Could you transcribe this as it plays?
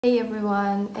Hey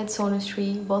everyone, it's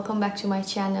Anusree. Welcome back to my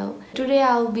channel. Today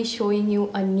I'll be showing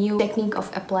you a new technique of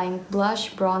applying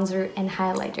blush, bronzer and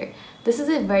highlighter. This is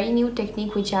a very new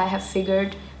technique which I have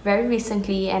figured very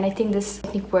recently, and I think this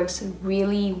technique works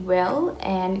really well,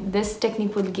 and this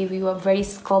technique will give you a very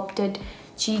sculpted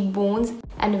cheekbones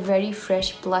and a very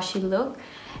fresh blushy look.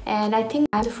 And I think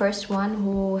I'm the first one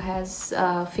who has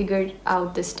figured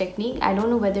out this technique. I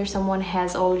don't know whether someone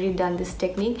has already done this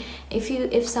technique.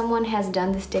 If someone has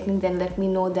done this technique, then let me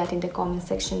know that in the comment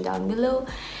section down below.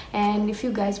 And if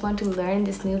you guys want to learn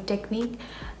this new technique,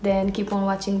 then keep on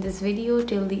watching this video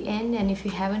till the end. And if you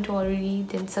haven't already,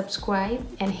 then subscribe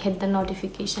and hit the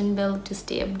notification bell to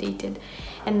stay updated.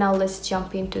 And now let's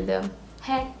jump into the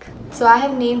hack. So I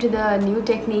have named the new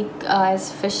technique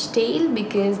as Fishtail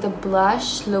because the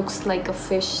blush looks like a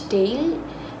fish tail.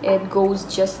 It goes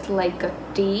just like a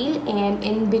tail, and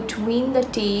in between the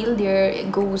tail there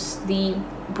goes the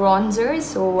bronzer,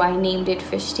 so I named it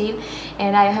Fishtail.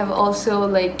 And I have also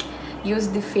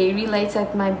used the fairy lights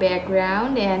at my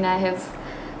background, and I have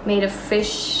made a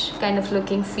fish kind of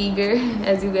looking figure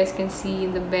as you guys can see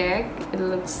in the back. It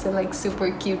looks like super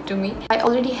cute to me. I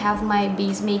already have my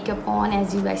base makeup on,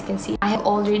 as you guys can see. I have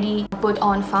already put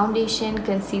on foundation,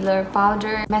 concealer,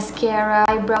 powder, mascara,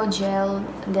 eyebrow gel,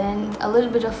 then a little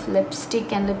bit of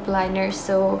lipstick and lip liner.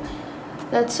 So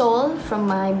that's all from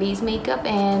my base makeup,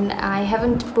 and I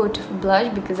haven't put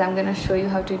blush because I'm gonna show you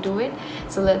how to do it.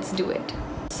 So let's do it.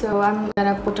 So I'm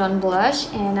gonna put on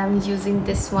blush, and I'm using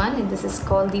this one, and this is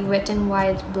called the Wet n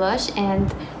Wild blush, and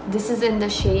this is in the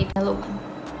shade Mellow.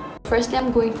 Firstly,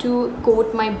 I'm going to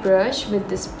coat my brush with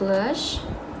this blush.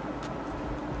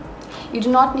 You do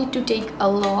not need to take a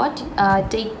lot,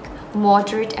 take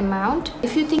moderate amount.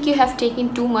 If you think you have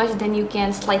taken too much, then you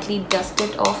can slightly dust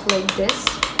it off like this.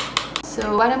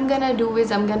 So what I'm gonna do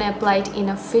is I'm gonna apply it in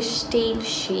a fishtail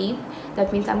shape.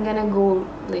 That means I'm gonna go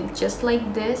just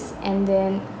like this, and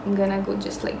then I'm gonna go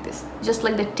just like this, just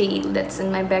like the tail that's in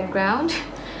my background.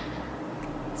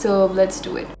 So let's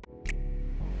do it.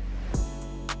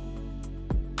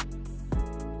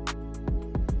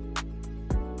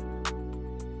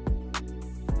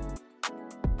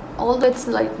 Although it's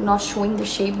not showing the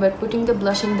shape, but putting the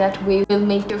blush in that way will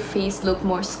make your face look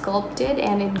more sculpted,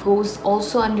 and it goes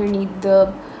also underneath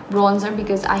the bronzer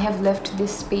because I have left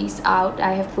this space out.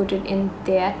 I have put it in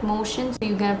that motion. So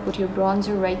you're gonna put your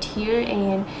bronzer right here,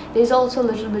 and there's also a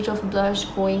little bit of blush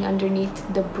going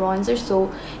underneath the bronzer,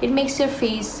 so it makes your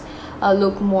face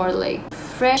look more like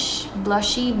fresh,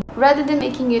 blushy, rather than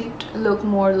making it look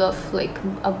more of like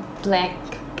a black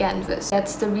canvas.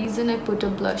 That's the reason I put a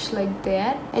blush like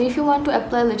that. And if you want to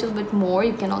apply a little bit more,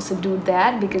 you can also do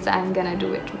that because I'm gonna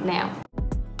do it now.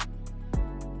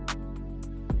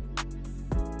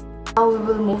 Now we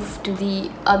will move to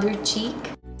the other cheek.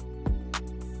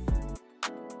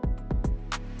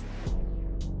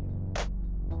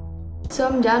 So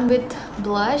I'm done with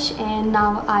blush, and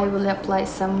now I will apply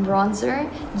some bronzer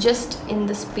just in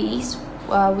the space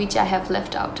which I have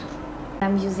left out.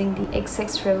 I'm using the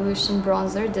XX Revolution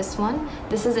bronzer, this one.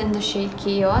 This is in the shade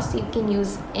Chaos. You can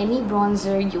use any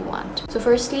bronzer you want. So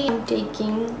firstly, I'm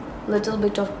taking a little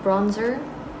bit of bronzer,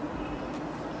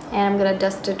 and I'm gonna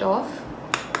dust it off.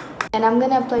 And I'm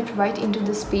gonna apply it right into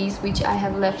the space which I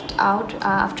have left out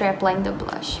after applying the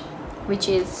blush, which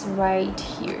is right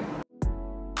here.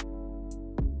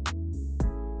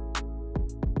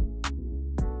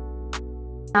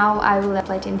 Now I will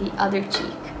apply it in the other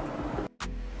cheek.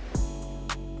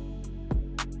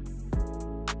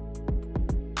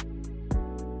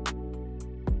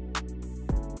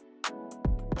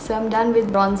 So I'm done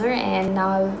with bronzer, and now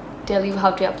I'll tell you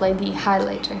how to apply the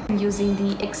highlighter. I'm using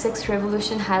the XX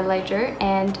Revolution highlighter,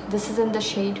 and this is in the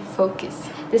shade Focus.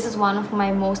 This is one of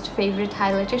my most favorite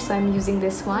highlighters, so I'm using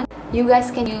this one. You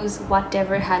guys can use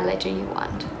whatever highlighter you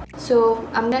want. So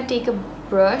I'm gonna take a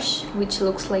brush which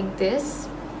looks like this.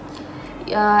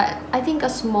 I think a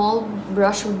small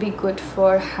brush would be good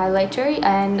for highlighter,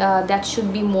 and that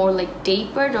should be more like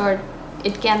tapered, or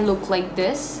it can look like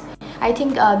this. I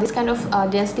think this kind of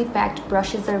densely packed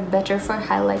brushes are better for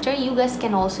highlighter. You guys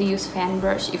can also use fan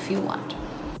brush if you want.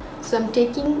 So I'm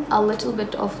taking a little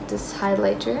bit of this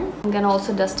highlighter. I'm gonna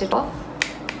also dust it off,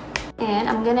 and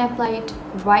I'm gonna apply it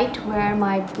right where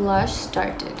my blush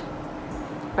started,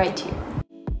 right here.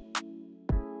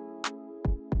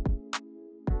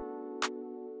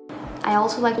 I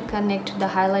also like to connect the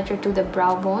highlighter to the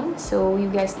brow bone, so you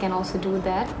guys can also do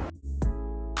that.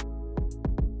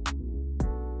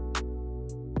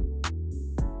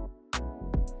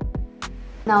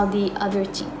 Now the other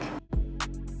cheek.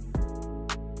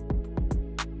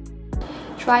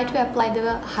 try to apply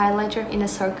the highlighter in a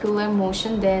circular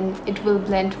motion, then it will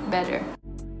blend better.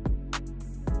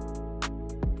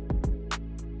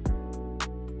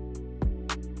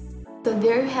 So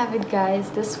there you have it guys,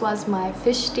 this was my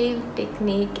fishtail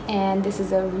technique, and this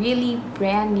is a really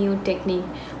brand new technique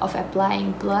of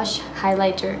applying blush,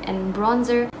 highlighter and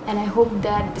bronzer, and I hope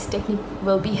that this technique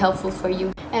will be helpful for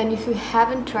you. And if you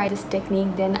haven't tried this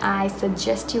technique, then I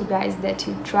suggest you guys that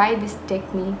you try this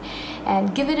technique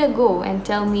and give it a go and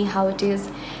tell me how it is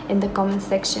in the comment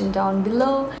section down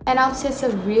below. And I would say it's a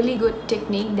really good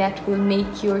technique that will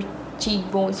make your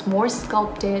cheekbones more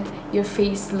sculpted, your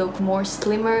face look more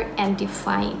slimmer and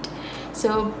defined.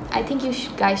 So I think you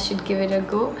guys should give it a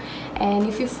go. And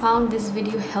if you found this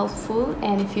video helpful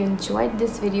and if you enjoyed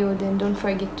this video, then don't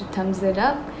forget to thumbs it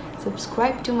up,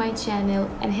 subscribe to my channel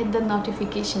and hit the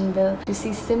notification bell to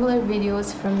see similar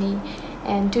videos from me.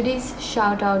 And today's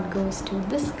shout out goes to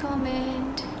this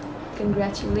comment.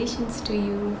 Congratulations to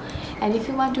you. And if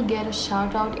you want to get a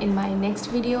shout out in my next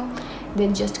video,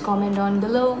 then just comment down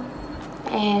below.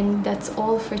 And that's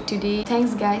all for today.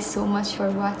 Thanks guys so much for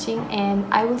watching, and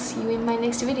I will see you in my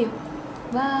next video.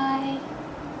 Bye.